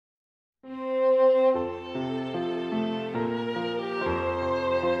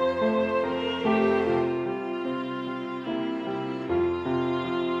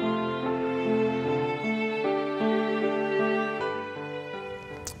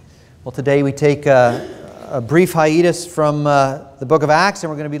Well, today we take a brief hiatus from the book of Acts,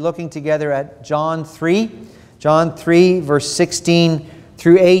 and we're going to be looking together at John 3. John 3, verse 16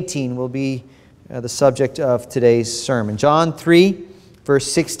 through 18 will be the subject of today's sermon. John 3, verse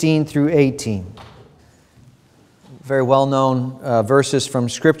 16 through 18. Very well-known verses from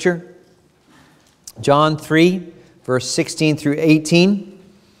Scripture. John 3, verse 16 through 18,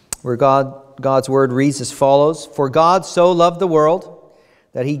 where God's word reads as follows: "For God so loved the world,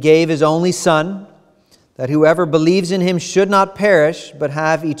 that He gave His only Son, that whoever believes in Him should not perish, but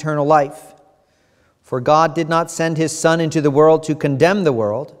have eternal life. For God did not send His Son into the world to condemn the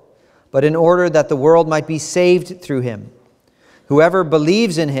world, but in order that the world might be saved through Him. Whoever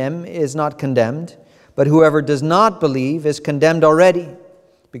believes in Him is not condemned, but whoever does not believe is condemned already,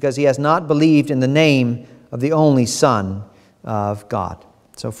 because he has not believed in the name of the only Son of God."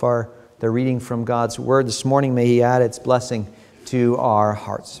 So far, the reading from God's Word this morning. May He add its blessing to our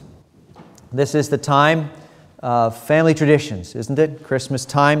hearts. This is the time of family traditions, isn't it? Christmas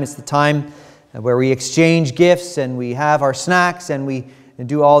time is the time where we exchange gifts and we have our snacks and we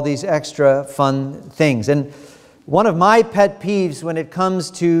do all these extra fun things. And one of my pet peeves when it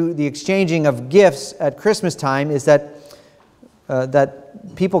comes to the exchanging of gifts at Christmas time is that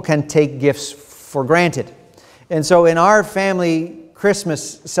people can take gifts for granted. And so in our family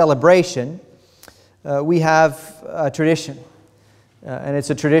Christmas celebration, we have a tradition. And it's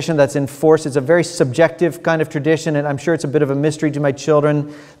a tradition that's enforced. It's a very subjective kind of tradition, and I'm sure it's a bit of a mystery to my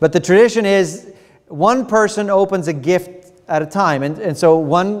children. But the tradition is one person opens a gift at a time. And so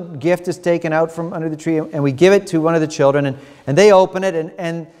one gift is taken out from under the tree, and we give it to one of the children, and they open it,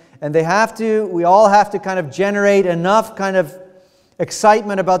 and we all have to kind of generate enough kind of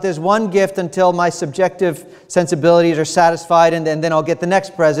excitement about this one gift until my subjective sensibilities are satisfied, and then I'll get the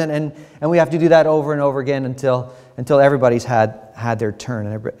next present, and we have to do that over and over again until everybody's had their turn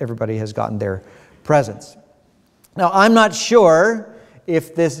and everybody has gotten their presents. Now, I'm not sure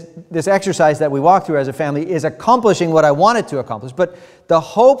if this exercise that we walk through as a family is accomplishing what I want it to accomplish, but the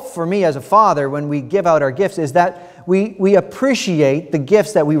hope for me as a father when we give out our gifts is that we appreciate the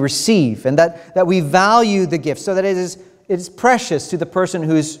gifts that we receive, and that we value the gifts so that it is precious to the person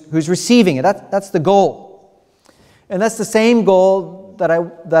who's receiving it. That's the goal. And that's the same goal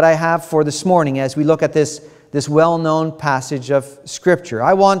that I have for this morning as we look at this well-known passage of Scripture.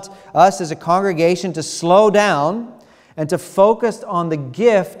 I want us as a congregation to slow down and to focus on the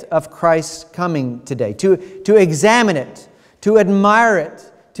gift of Christ's coming today, to examine it, to admire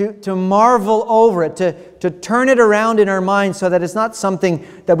it, to marvel over it, to turn it around in our minds so that it's not something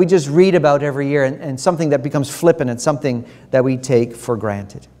that we just read about every year and something that becomes flippant and something that we take for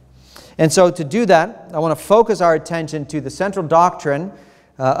granted. And so to do that, I want to focus our attention to the central doctrine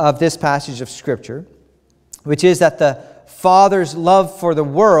of this passage of Scripture, which is that the Father's love for the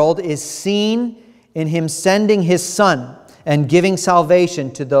world is seen in Him sending His Son and giving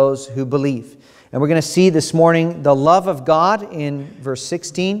salvation to those who believe. And we're going to see this morning the love of God in verse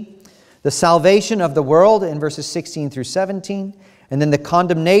 16, the salvation of the world in verses 16 through 17, and then the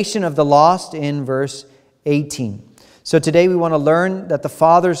condemnation of the lost in verse 18. So today we want to learn that the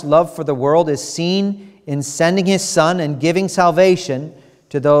Father's love for the world is seen in sending His Son and giving salvation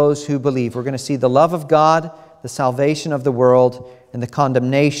to those who believe. We're going to see the love of God, the salvation of the world, and the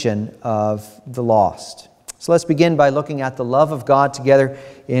condemnation of the lost. So let's begin by looking at the love of God together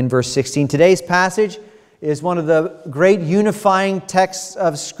in verse 16. Today's passage is one of the great unifying texts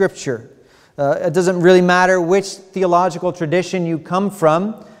of Scripture. It doesn't really matter which theological tradition you come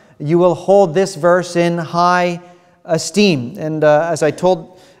from, you will hold this verse in high esteem. And as I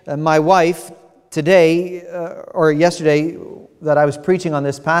told my wife today, or yesterday, that I was preaching on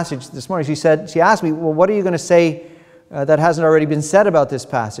this passage this morning, she asked me, well, what are you going to say that hasn't already been said about this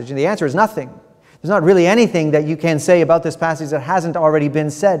passage? And the answer is nothing. There's not really anything that you can say about this passage that hasn't already been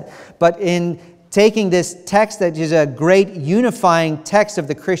said. But in taking this text that is a great unifying text of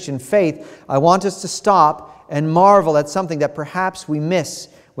the Christian faith, I want us to stop and marvel at something that perhaps we miss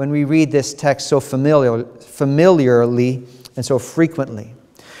when we read this text so familiarly and so frequently.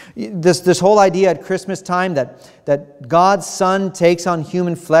 This whole idea at Christmas time that God's Son takes on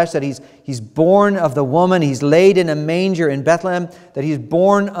human flesh, that He's born of the woman, He's laid in a manger in Bethlehem, that He's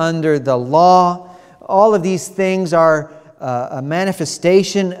born under the law. All of these things are a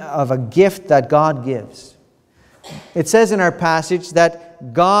manifestation of a gift that God gives. It says in our passage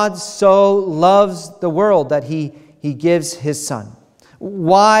that God so loves the world that He gives His Son.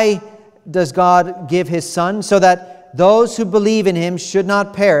 Why does God give His Son? So that those who believe in Him should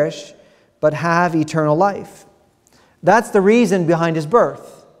not perish, but have eternal life. That's the reason behind His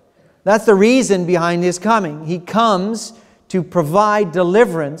birth. That's the reason behind His coming. He comes to provide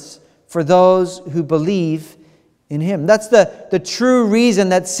deliverance for those who believe in Him. That's the true reason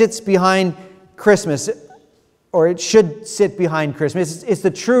that sits behind Christmas, or it should sit behind Christmas. It's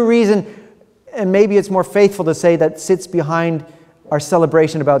the true reason, and maybe it's more faithful to say that sits behind our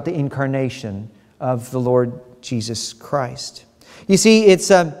celebration about the incarnation of the Lord Jesus Christ. You see,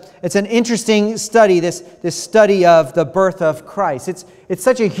 it's an interesting study, this study of the birth of Christ. It's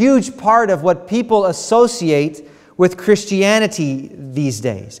such a huge part of what people associate with Christianity these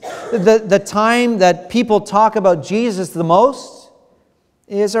days. The time that people talk about Jesus the most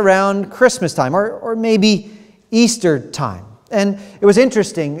is around Christmas time, or maybe Easter time. And it was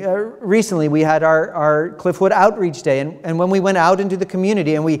interesting. Recently we had our Cliffwood Outreach Day, and when we went out into the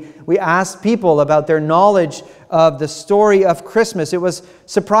community and we asked people about their knowledge of the story of Christmas, it was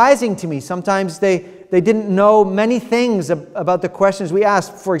surprising to me. Sometimes they didn't know many things about the questions we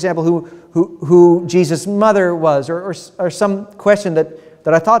asked. For example, who Jesus' mother was, or some question that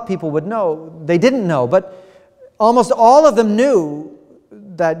I thought people would know. They didn't know, but almost all of them knew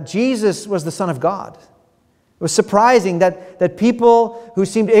that Jesus was the Son of God. It was surprising that people who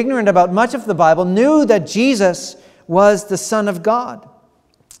seemed ignorant about much of the Bible knew that Jesus was the Son of God.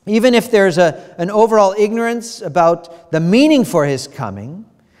 Even if there's an overall ignorance about the meaning for His coming,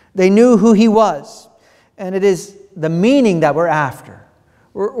 they knew who He was. And it is the meaning that we're after.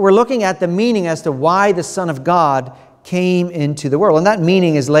 We're looking at the meaning as to why the Son of God came into the world. And that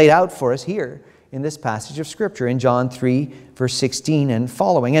meaning is laid out for us here in this passage of Scripture in John 3, verse 16 and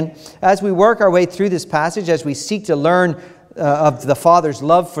following. And as we work our way through this passage, as we seek to learn of the Father's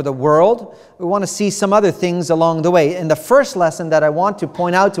love for the world, we want to see some other things along the way. And the first lesson that I want to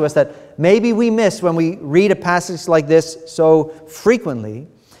point out to us that maybe we miss when we read a passage like this so frequently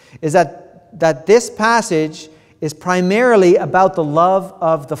is that this passage is primarily about the love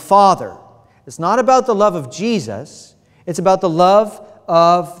of the Father. It's not about the love of Jesus. It's about the love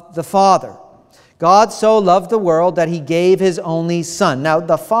of the Father. God so loved the world that He gave His only Son. Now,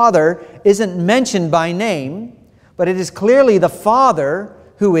 the Father isn't mentioned by name, but it is clearly the Father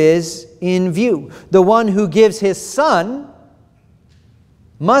who is in view. The one who gives His Son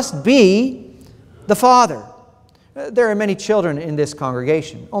must be the Father. There are many children in this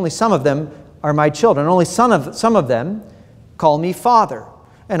congregation. Only some of them are my children. Only some of them call me Father,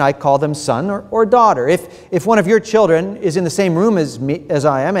 and I call them son or daughter. If one of your children is in the same room as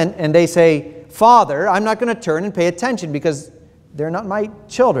I am, and they say, Father, I'm not going to turn and pay attention because they're not my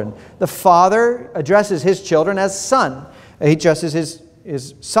children. The Father addresses His children as son. He addresses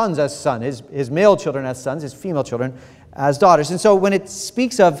His sons as son, his male children as sons, His female children as daughters. And so when it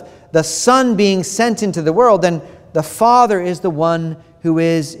speaks of the Son being sent into the world, then the Father is the one who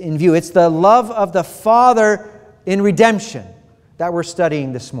is in view. It's the love of the Father in redemption that we're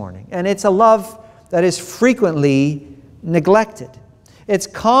studying this morning. And it's a love that is frequently neglected. It's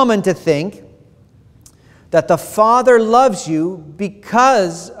common to think that the Father loves you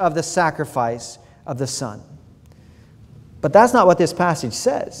because of the sacrifice of the Son. But that's not what this passage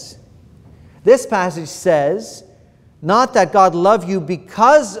says. This passage says not that God loved you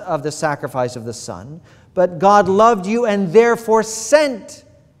because of the sacrifice of the Son, but God loved you and therefore sent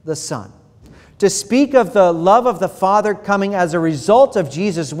the Son. To speak of the love of the Father coming as a result of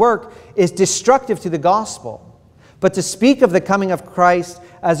Jesus' work is destructive to the gospel. But to speak of the coming of Christ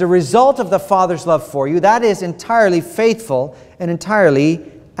as a result of the Father's love for you, that is entirely faithful and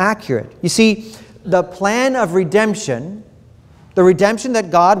entirely accurate. You see, the plan of redemption, the redemption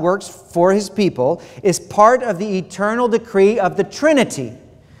that God works for His people, is part of the eternal decree of the Trinity.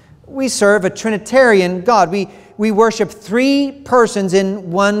 We serve a Trinitarian God. We worship three persons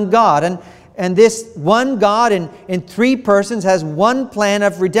in one God. And this one God in three persons has one plan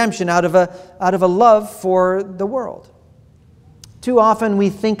of redemption out of a love for the world. Too often we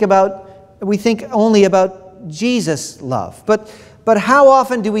think only about Jesus' love. But how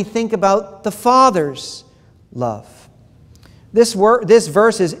often do we think about the Father's love? This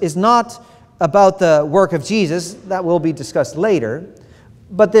verse is not about the work of Jesus. That will be discussed later.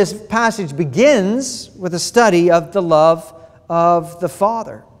 But this passage begins with a study of the love of the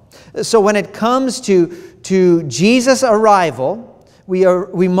Father. So when it comes to Jesus' arrival,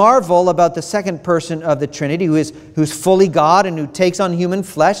 we marvel about the second person of the Trinity who's fully God and who takes on human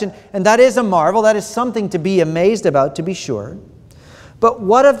flesh. And that is a marvel. That is something to be amazed about, to be sure. But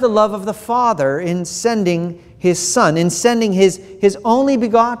what of the love of the Father in sending His Son, in sending His only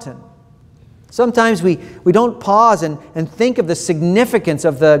begotten? Sometimes we don't pause and think of the significance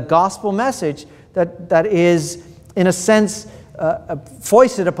of the gospel message that is, in a sense,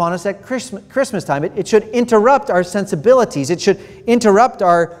 foisted upon us at Christmas time. It should interrupt our sensibilities. It should interrupt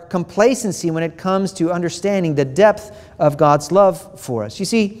our complacency when it comes to understanding the depth of God's love for us. You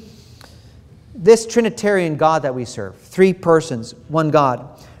see, this Trinitarian God that we serve, three persons, one God,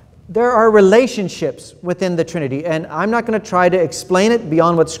 there are relationships within the Trinity. And I'm not going to try to explain it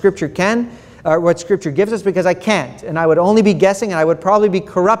beyond what Scripture can, or what Scripture gives us, because I can't. And I would only be guessing, and I would probably be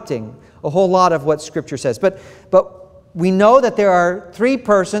corrupting a whole lot of what Scripture says. But we know that there are three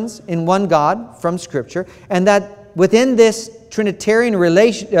persons in one God from Scripture, and that within this Trinitarian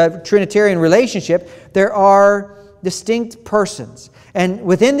relationship, there are distinct persons. And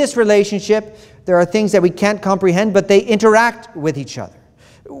within this relationship, there are things that we can't comprehend, but they interact with each other.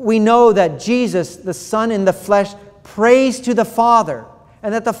 We know that Jesus, the Son in the flesh, prays to the Father,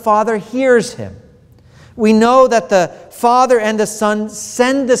 and that the Father hears Him. We know that the Father and the Son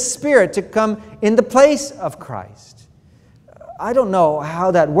send the Spirit to come in the place of Christ. I don't know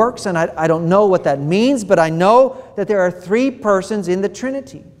how that works, and I don't know what that means, but I know that there are three persons in the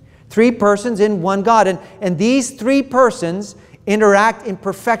Trinity. Three persons in one God. And these three persons interact in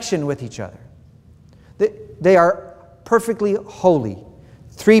perfection with each other. They are perfectly holy.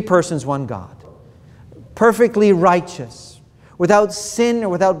 Three persons, one God. Perfectly righteous. Without sin or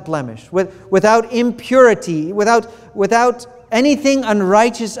without blemish. Without impurity. Without anything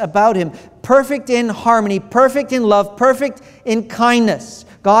unrighteous about Him. Perfect in harmony. Perfect in love. Perfect in kindness.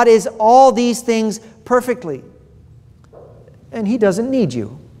 God is all these things perfectly. And He doesn't need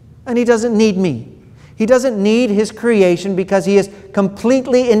you. And He doesn't need me. He doesn't need His creation because He is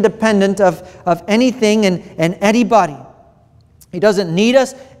completely independent of anything and anybody. He doesn't need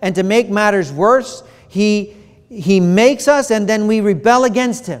us. And to make matters worse, He makes us and then we rebel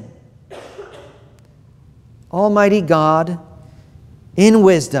against Him. Almighty God, in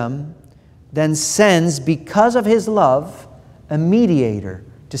wisdom, then sends, because of His love, a mediator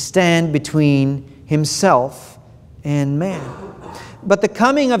to stand between Himself and man. But the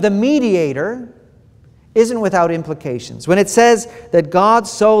coming of the mediator isn't without implications. When it says that God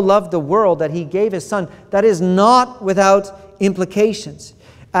so loved the world that He gave His Son, that is not without implications.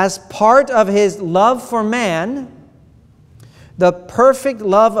 As part of His love for man, the perfect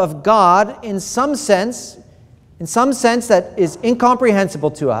love of God, in some sense that is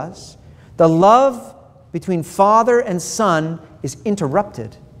incomprehensible to us, the love between Father and Son is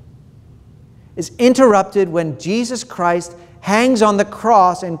interrupted. Is interrupted when Jesus Christ hangs on the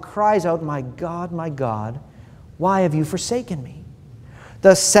cross and cries out, my God, why have you forsaken me?"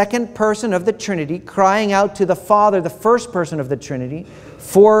 The second person of the Trinity crying out to the Father, the first person of the Trinity,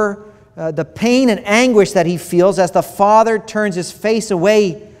 for the pain and anguish that He feels as the Father turns His face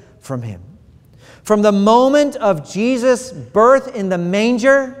away from Him. From the moment of Jesus' birth in the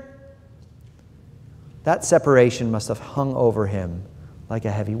manger, that separation must have hung over Him like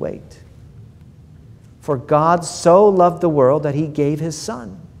a heavy weight. For God so loved the world that He gave His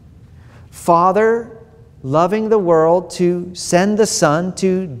Son. Father loving the world to send the Son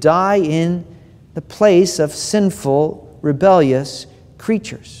to die in the place of sinful, rebellious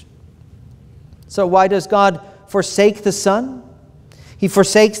creatures. So why does God forsake the Son? He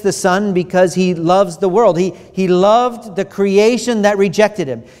forsakes the Son because He loves the world. He loved the creation that rejected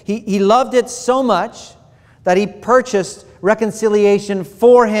Him. He loved it so much that He purchased reconciliation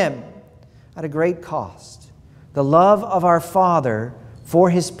for Him at a great cost. The love of our Father for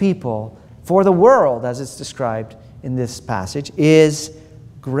His people, for the world, as it's described in this passage, is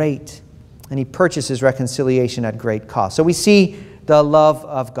great. And He purchases reconciliation at great cost. So we see the love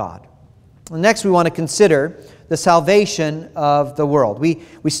of God. Next, we want to consider the salvation of the world.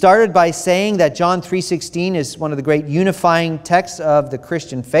 We started by saying that John 3:16 is one of the great unifying texts of the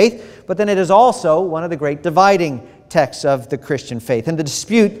Christian faith, but then it is also one of the great dividing texts of the Christian faith. And the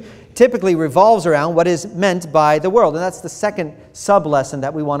dispute typically revolves around what is meant by the world. And that's the second sub-lesson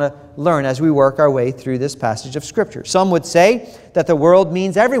that we want to learn as we work our way through this passage of Scripture. Some would say that the world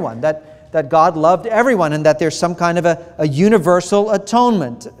means everyone, that God loved everyone, and that there's some kind of a universal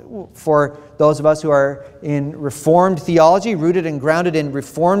atonement. For those of us who are in Reformed theology, rooted and grounded in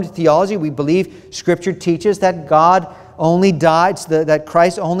Reformed theology, we believe Scripture teaches that God only died, that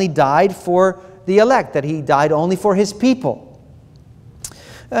Christ only died for the elect, that He died only for His people.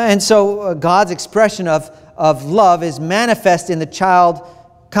 And so God's expression of love is manifest in the child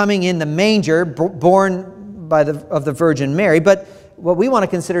coming in the manger, born of the Virgin Mary. But what we want to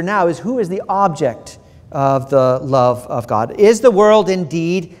consider now is, who is the object of the love of God? Is the world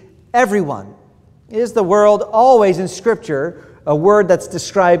indeed everyone? Is the world always in Scripture a word that's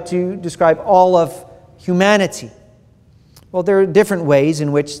described to describe all of humanity? Well, there are different ways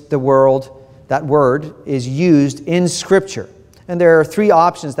in which that word is used in Scripture. And there are three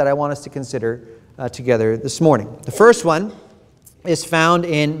options that I want us to consider together this morning. The first one is found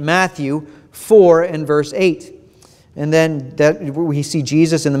in Matthew 4 and verse 8. And then we see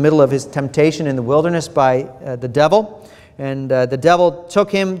Jesus in the middle of his temptation in the wilderness by the devil. And the devil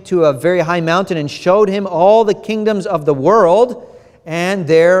took him to a very high mountain and showed him all the kingdoms of the world and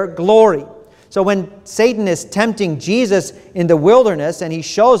their glory. So when Satan is tempting Jesus in the wilderness and he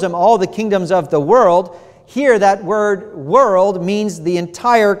shows him all the kingdoms of the world, here that word world means the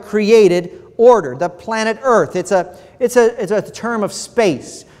entire created order, the planet Earth. It's a term of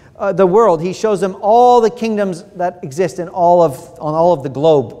space. The world, he shows them all the kingdoms that exist on all of the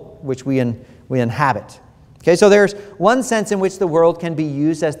globe which we inhabit. Okay, so there's one sense in which the world can be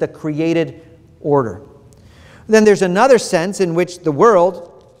used as the created order. Then there's another sense in which the world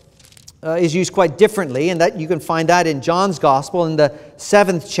is used quite differently, and that you can find that in John's Gospel in the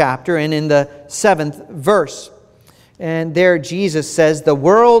 7th chapter and in the 7th verse. And there Jesus says, "The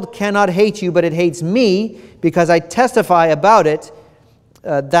world cannot hate you, but it hates me, because I testify about it,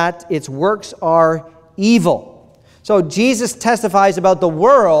 that its works are evil." So Jesus testifies about the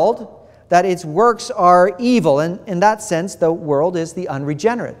world that its works are evil. And in that sense, the world is the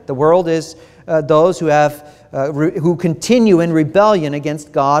unregenerate. The world is those who continue in rebellion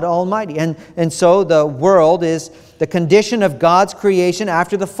against God Almighty. And so the world is the condition of God's creation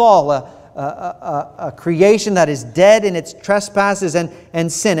after the fall, a creation that is dead in its trespasses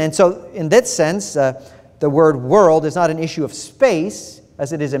and sin. And so in that sense, the word world is not an issue of space,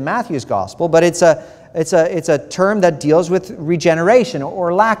 as it is in Matthew's Gospel, but it's a term that deals with regeneration,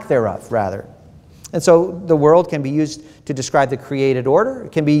 or lack thereof, rather. And so the world can be used to describe the created order.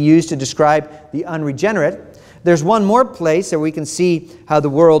 It can be used to describe the unregenerate. There's one more place where we can see how the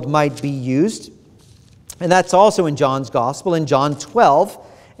world might be used, and that's also in John's Gospel, in John 12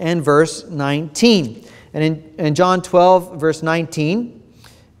 and verse 19. And in John 12, verse 19,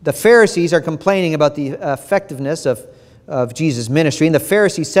 the Pharisees are complaining about the effectiveness of Jesus' ministry. And the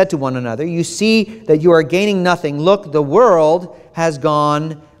Pharisees said to one another, "You see that you are gaining nothing. Look, the world has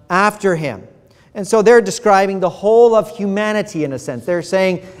gone after him." And so they're describing the whole of humanity in a sense. They're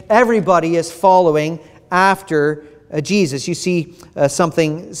saying everybody is following after Jesus. You see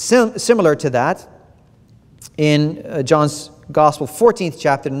something similar to that in John's Gospel, 14th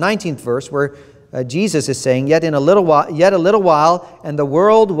chapter, 19th verse, where Jesus is saying, yet a little while, and the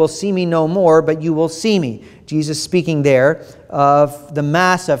world will see me no more, but you will see me." Jesus speaking there of the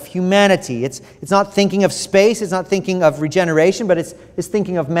mass of humanity. It's not thinking of space, it's not thinking of regeneration, but it's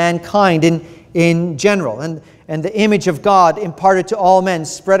thinking of mankind in general. And the image of God imparted to all men,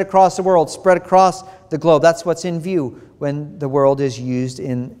 spread across the world, spread across the globe. That's what's in view when the world is used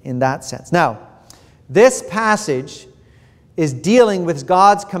in that sense. Now, this passage is dealing with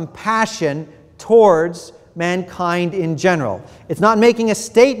God's compassion towards mankind in general. It's not making a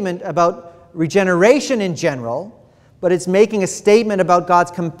statement about regeneration in general, but it's making a statement about God's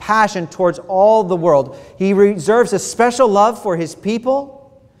compassion towards all the world. He reserves a special love for his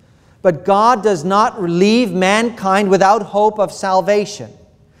people, but God does not leave mankind without hope of salvation.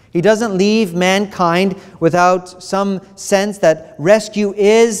 He doesn't leave mankind without some sense that rescue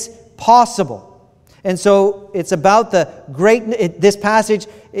is possible. And so it's about this passage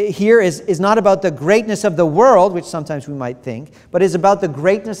here is not about the greatness of the world, which sometimes we might think, but is about the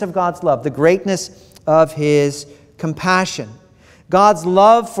greatness of God's love, the greatness of his compassion. God's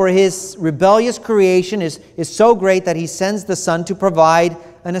love for his rebellious creation is so great that he sends the Son to provide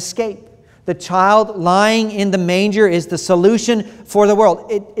an escape. The child lying in the manger is the solution for the world.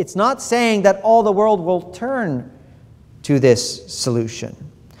 It's not saying that all the world will turn to this solution,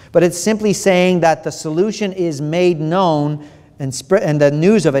 but it's simply saying that the solution is made known and the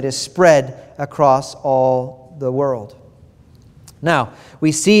news of it is spread across all the world. Now,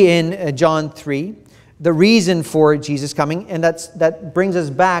 we see in John 3 the reason for Jesus coming, and that brings us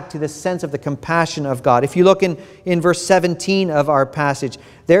back to the sense of the compassion of God. If you look in verse 17 of our passage,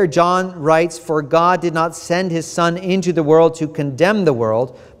 there John writes, "For God did not send his Son into the world to condemn the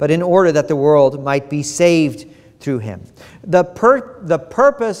world, but in order that the world might be saved through him." The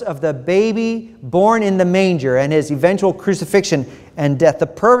purpose of the baby born in the manger and his eventual crucifixion and death, the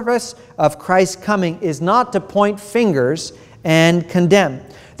purpose of Christ's coming is not to point fingers and condemn.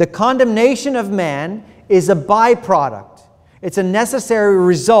 The condemnation of man is a byproduct. It's a necessary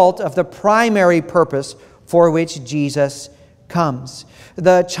result of the primary purpose for which Jesus comes.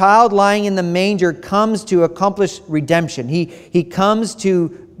 The child lying in the manger comes to accomplish redemption. He comes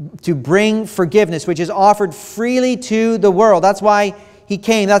to bring forgiveness, which is offered freely to the world. That's why he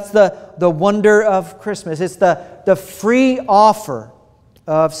came. That's the wonder of Christmas. It's the free offer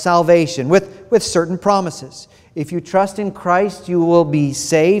of salvation with certain promises. If you trust in Christ, you will be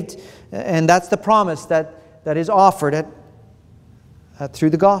saved. And that's the promise that is offered through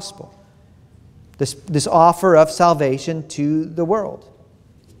the gospel. this offer of salvation to the world.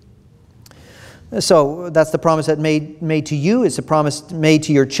 So that's the promise that made to you. It's a promise made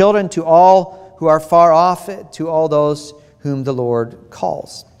to your children, to all who are far off, to all those whom the Lord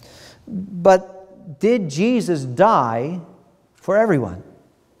calls. But did Jesus die for everyone?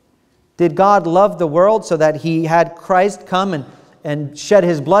 Did God love the world so that He had Christ come and shed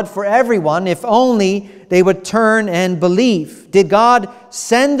His blood for everyone, if only they would turn and believe? Did God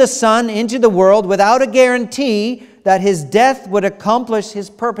send the Son into the world without a guarantee that His death would accomplish His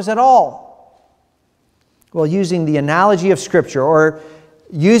purpose at all? Well, using the analogy of Scripture, or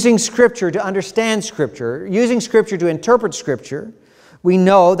using Scripture to understand Scripture, using Scripture to interpret Scripture, we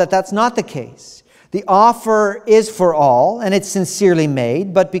know that that's not the case. The offer is for all, and it's sincerely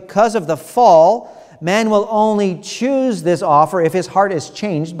made, but because of the fall, man will only choose this offer if his heart is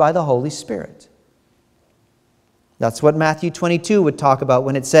changed by the Holy Spirit. That's what Matthew 22 would talk about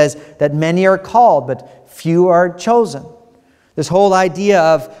when it says that many are called, but few are chosen. This whole idea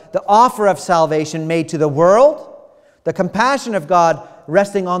of the offer of salvation made to the world, the compassion of God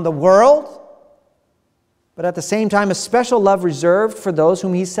resting on the world, but at the same time a special love reserved for those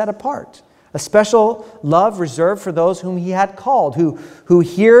whom He set apart. A special love reserved for those whom He had called, who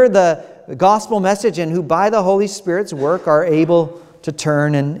hear the gospel message and who by the Holy Spirit's work are able to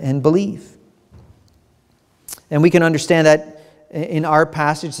turn and believe. And we can understand that in our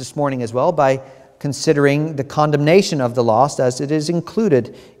passage this morning as well by considering the condemnation of the lost as it is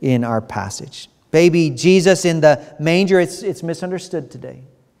included in our passage. Baby Jesus in the manger, it's misunderstood today.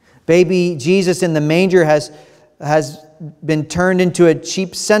 Baby Jesus in the manger has been turned into a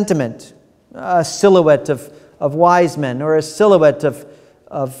cheap sentiment, a silhouette of wise men, or a silhouette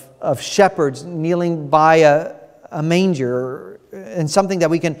of shepherds kneeling by a manger, and something that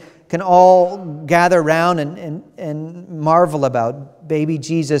we can all gather around and marvel about. Baby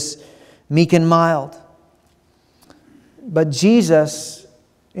Jesus, meek and mild. But Jesus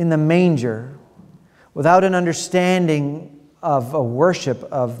in the manger, without an understanding of a worship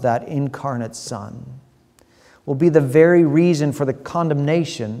of that incarnate Son, will be the very reason for the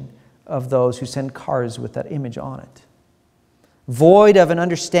condemnation of those who send cars with that image on it. Void of an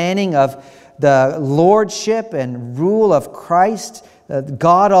understanding of the lordship and rule of Christ,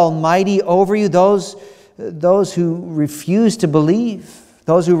 God Almighty over you, those who refuse to believe,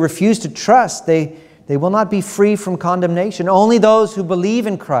 those who refuse to trust, they will not be free from condemnation. Only those who believe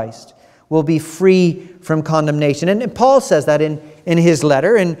in Christ will be free from condemnation. And Paul says that in his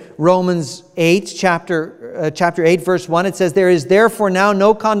letter in Romans 8, chapter 8, verse 1, it says, "There is therefore now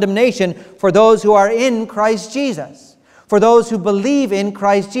no condemnation for those who are in Christ Jesus." For those who believe in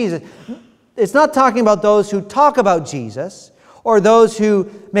Christ Jesus. It's not talking about those who talk about Jesus or those who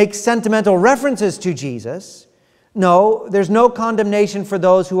make sentimental references to Jesus. No, there's no condemnation for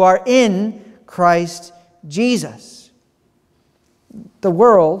those who are in Christ Jesus. The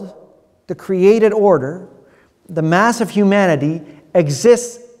world, the created order, the mass of humanity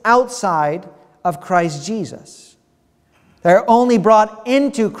exists outside of Christ Jesus. They're only brought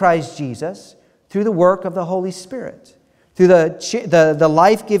into Christ Jesus through the work of the Holy Spirit, through the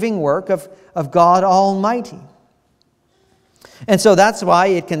life-giving work of God Almighty. And so that's why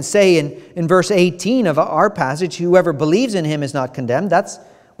it can say in verse 18 of our passage, whoever believes in Him is not condemned. That's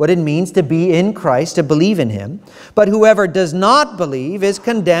what it means to be in Christ, to believe in Him. But whoever does not believe is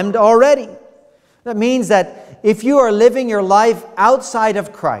condemned already. That means that if you are living your life outside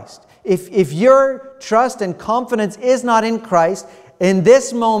of Christ, if your trust and confidence is not in Christ, in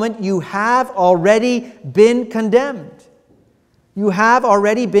this moment you have already been condemned. You have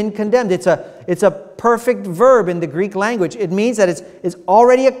already been condemned. It's a perfect verb in the Greek language. It means that it's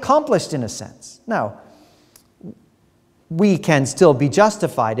already accomplished in a sense. Now, we can still be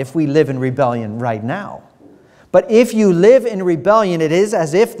justified if we live in rebellion right now. But if you live in rebellion, it is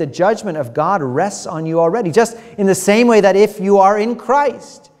as if the judgment of God rests on you already. Just in the same way that if you are in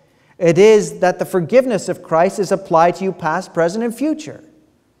Christ, it is that the forgiveness of Christ is applied to you past, present, and future.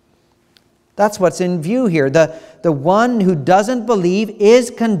 That's what's in view here. The one who doesn't believe is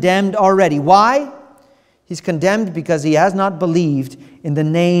condemned already. Why? He's condemned because he has not believed in the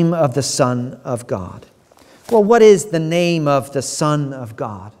name of the Son of God. Well, what is the name of the Son of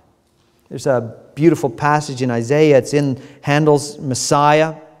God? There's a beautiful passage in Isaiah. It's in Handel's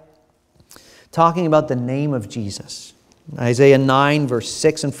Messiah, talking about the name of Jesus. Isaiah 9, verse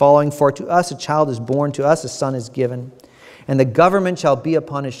 6 and following, "For to us a child is born, to us a son is given, and the government shall be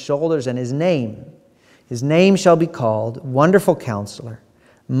upon his shoulders, and his name shall be called Wonderful Counselor,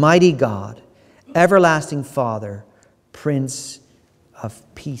 Mighty God, Everlasting Father, Prince of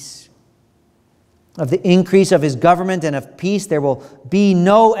Peace." Of the increase of His government and of peace there will be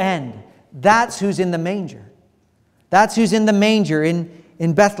no end. That's who's in the manger. That's who's in the manger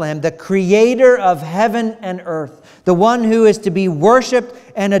in Bethlehem, the Creator of heaven and earth, the one who is to be worshipped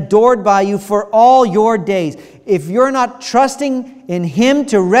and adored by you for all your days. If you're not trusting in Him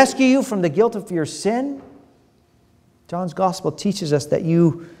to rescue you from the guilt of your sin, John's Gospel teaches us that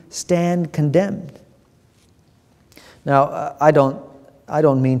you stand condemned. Now, I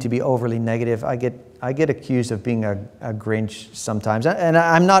don't mean to be overly negative. I get accused of being a Grinch sometimes. And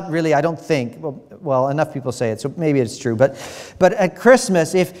I'm not really, I don't think, well, enough people say it, so maybe it's true. But at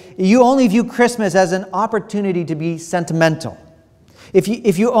Christmas, if you only view Christmas as an opportunity to be sentimental, if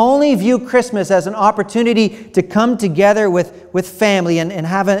you only view Christmas as an opportunity to come together with family and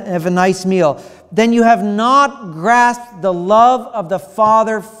have a nice meal, then you have not grasped the love of the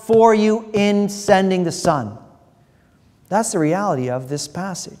Father for you in sending the Son. That's the reality of this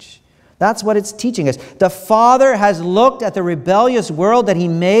passage. That's what it's teaching us. The Father has looked at the rebellious world that He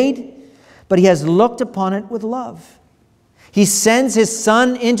made, but He has looked upon it with love. He sends His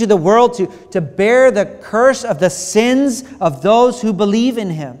Son into the world to bear the curse of the sins of those who believe in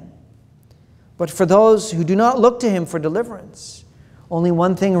Him. But for those who do not look to Him for deliverance, only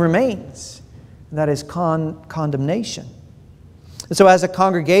one thing remains, and that is condemnation. And so as a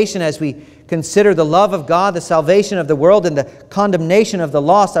congregation, as we consider the love of God, the salvation of the world, and the condemnation of the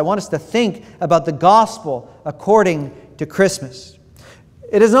lost, I want us to think about the gospel according to Christmas.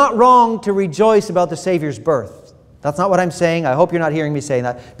 It is not wrong to rejoice about the Savior's birth. That's not what I'm saying. I hope you're not hearing me saying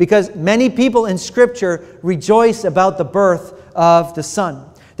that. Because many people in Scripture rejoice about the birth of the Son.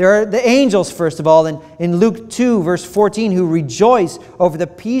 There are the angels, first of all, in Luke 2, verse 14, who rejoice over the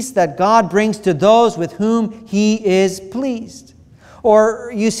peace that God brings to those with whom He is pleased.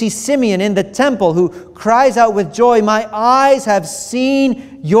 Or you see Simeon in the temple who cries out with joy, "My eyes have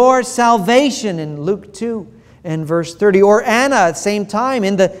seen your salvation," in Luke 2 and verse 30. Or Anna at the same time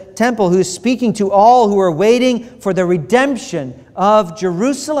in the temple who's speaking to all who are waiting for the redemption of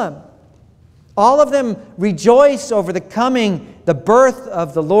Jerusalem. All of them rejoice over the birth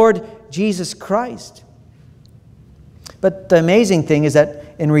of the Lord Jesus Christ. But the amazing thing is that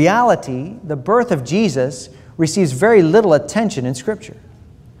in reality, the birth of Jesus receives very little attention in Scripture.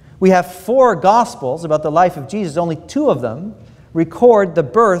 We have 4 Gospels about the life of Jesus. Only 2 of them record the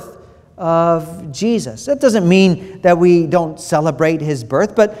birth of Jesus. That doesn't mean that we don't celebrate His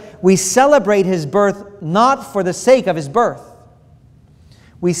birth, but we celebrate His birth not for the sake of His birth.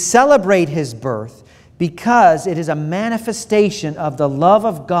 We celebrate His birth because it is a manifestation of the love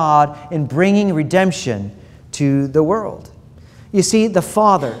of God in bringing redemption to the world. You see, the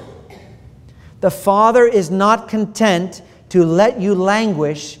Father is not content to let you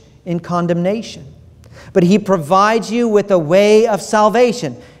languish in condemnation, but He provides you with a way of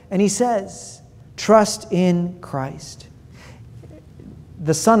salvation. And He says, trust in Christ.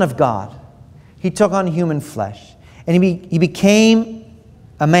 The Son of God, He took on human flesh, and He became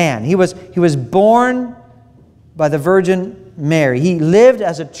a man. He was born by the Virgin Mary. He lived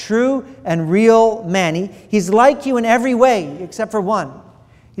as a true and real man. He's like you in every way except for one.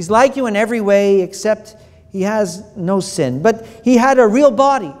 He's like you in every way except He has no sin. But He had a real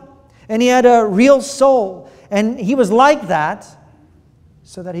body and He had a real soul. And He was like that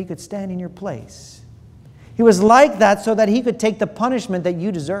so that He could stand in your place. He was like that so that He could take the punishment that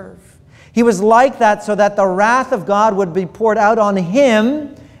you deserve. He was like that so that the wrath of God would be poured out on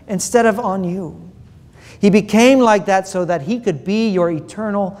Him instead of on you. He became like that so that He could be your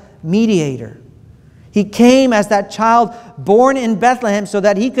eternal mediator. He came as that child born in Bethlehem so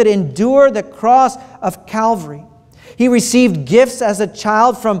that He could endure the cross of Calvary. He received gifts as a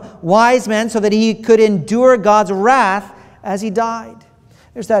child from wise men so that He could endure God's wrath as He died.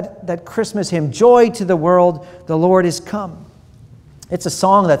 There's that Christmas hymn, "Joy to the world, the Lord is come." It's a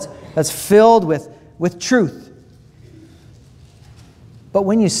song that's filled with truth. But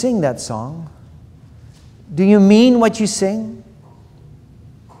when you sing that song, do you mean what you sing?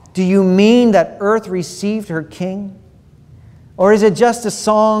 Do you mean that earth received her King? Or is it just a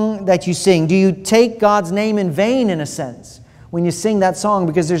song that you sing? Do you take God's name in vain, in a sense, when you sing that song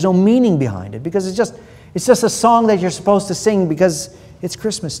because there's no meaning behind it? Because it's just a song that you're supposed to sing because it's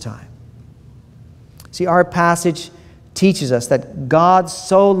Christmas time. See, our passage teaches us that God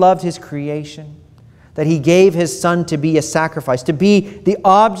so loved His creation that He gave His Son to be a sacrifice, to be the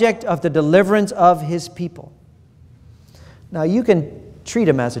object of the deliverance of His people. Now, you can treat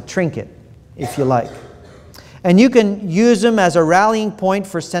Him as a trinket, if you like. And you can use Him as a rallying point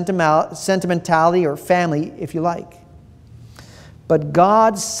for sentimentality or family, if you like. But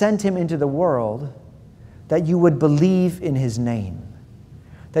God sent Him into the world that you would believe in His name,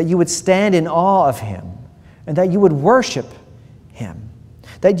 that you would stand in awe of Him, and that you would worship Him.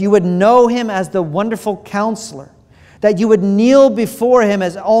 that you would know Him as the wonderful Counselor, that you would kneel before Him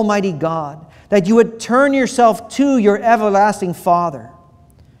as Almighty God, that you would turn yourself to your everlasting Father,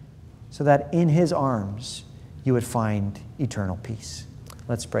 so that in His arms you would find eternal peace.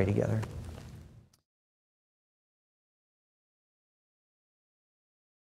 Let's pray together.